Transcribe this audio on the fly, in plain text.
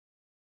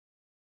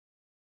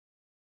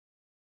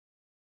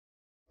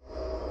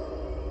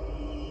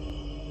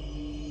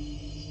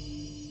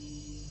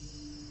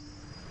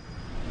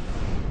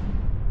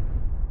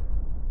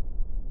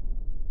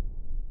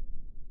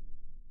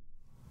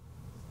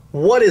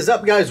What is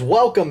up, guys?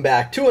 Welcome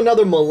back to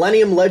another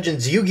Millennium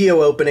Legends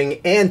Yu-Gi-Oh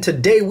opening, and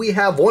today we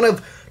have one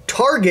of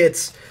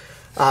Target's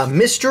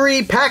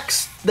mystery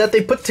packs that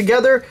they put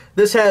together.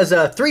 This has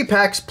 3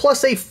 packs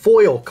plus a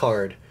foil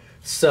card,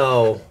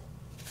 so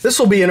this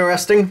will be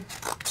interesting.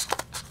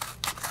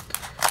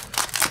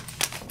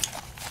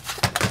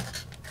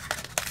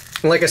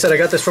 And like I said, I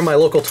got this from my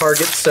local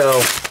Target,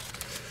 so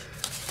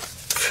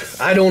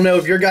I don't know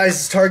if your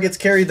guys' Targets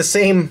carry the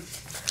same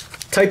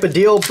type of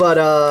deal, but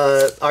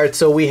alright,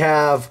 so we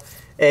have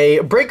a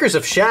Breakers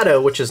of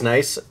Shadow, which is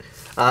nice,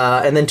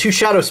 and then 2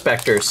 Shadow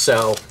Specters.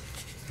 So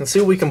let's see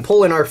what we can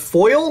pull in our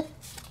foil.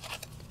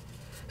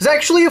 It's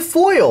actually a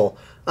foil,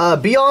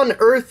 Beyond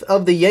Earth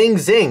of the Yang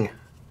Zing.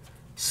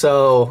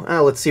 So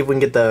let's see if we can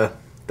get the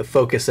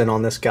focus in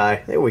on this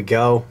guy. There we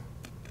go.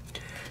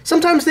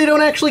 Sometimes they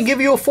don't actually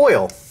give you a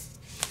foil,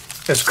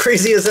 as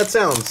crazy as that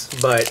sounds,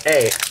 but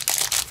hey,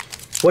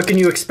 what can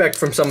you expect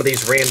from some of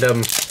these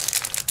random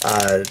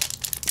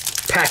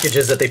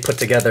packages that they put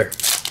together?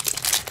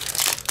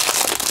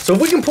 So if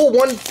we can pull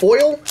one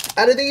foil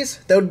out of these,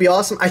 that would be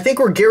awesome. I think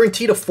we're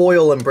guaranteed a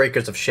foil in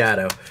Breakers of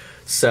Shadow.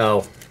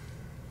 So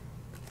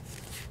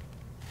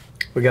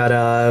we got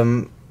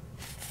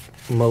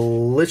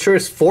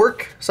Malicious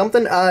Fork,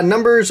 something,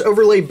 Numbers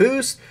Overlay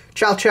Boost,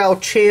 Chow Chow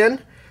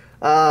Chan,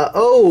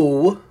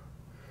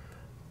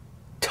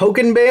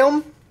 Token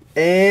Baum,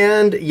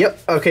 and yep,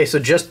 okay, so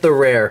just the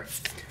rare.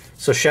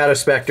 So Shadow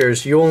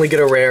Specters, you only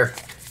get a rare.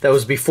 That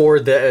was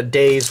before the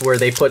days where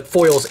they put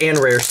foils and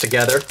rares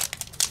together.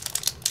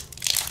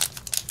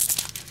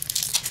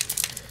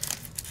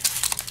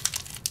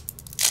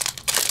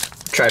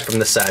 Try it from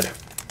this side.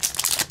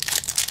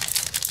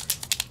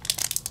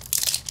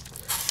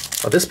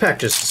 Oh, this pack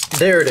just,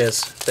 there it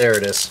is. There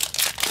it is.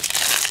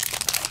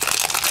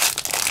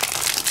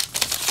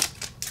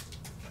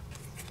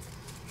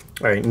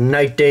 Alright,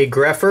 Night Day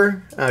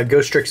Greffer,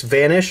 Ghostrix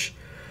Vanish,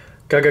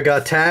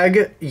 Gagaga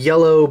Tag,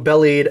 Yellow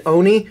Bellied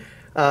Oni,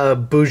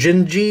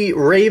 Bujinji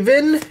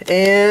Raven,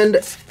 and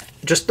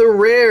just the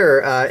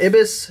rare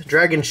Ibis,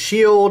 Dragon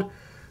Shield,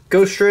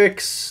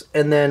 Ghostrix,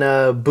 and then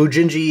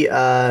Bujinji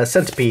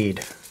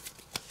Centipede.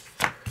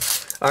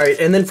 Alright,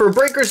 and then for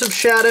Breakers of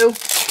Shadow,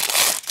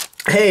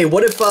 hey,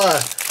 what if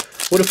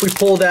we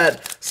pull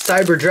that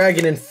Cyber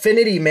Dragon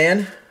Infinity,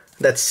 man?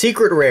 That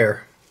secret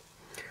rare.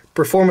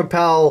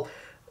 Performapal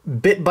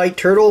Bit Bite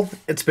Turtle.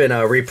 It's been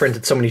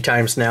reprinted so many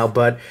times now,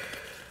 but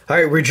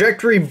alright,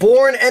 Reject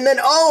Reborn, and then,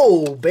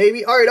 oh,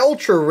 baby, alright,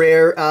 ultra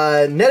rare,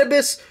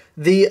 Netibus,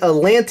 the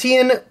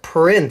Atlantean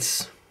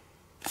Prince.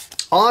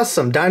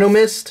 Awesome, Dino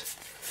Mist.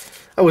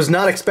 I was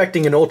not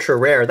expecting an ultra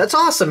rare. That's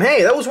awesome.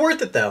 Hey, that was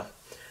worth it, though.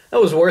 That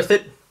was worth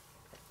it.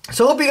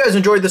 So hope you guys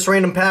enjoyed this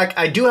random pack.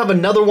 I do have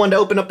another one to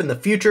open up in the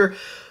future,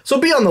 so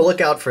be on the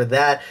lookout for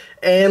that.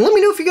 And let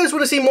me know if you guys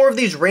want to see more of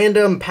these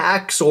random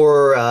packs,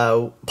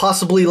 or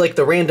possibly like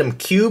the random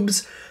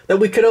cubes that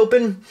we could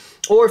open,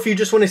 or if you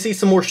just want to see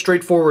some more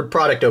straightforward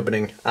product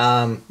opening.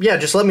 Yeah,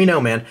 just let me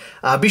know, man.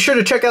 Be sure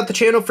to check out the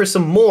channel for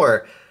some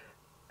more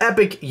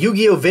epic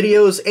Yu-Gi-Oh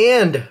videos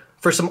and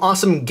for some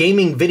awesome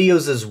gaming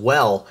videos as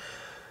well.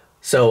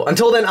 So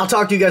until then, I'll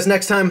talk to you guys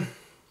next time.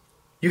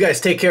 You guys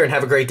take care and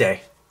have a great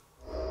day.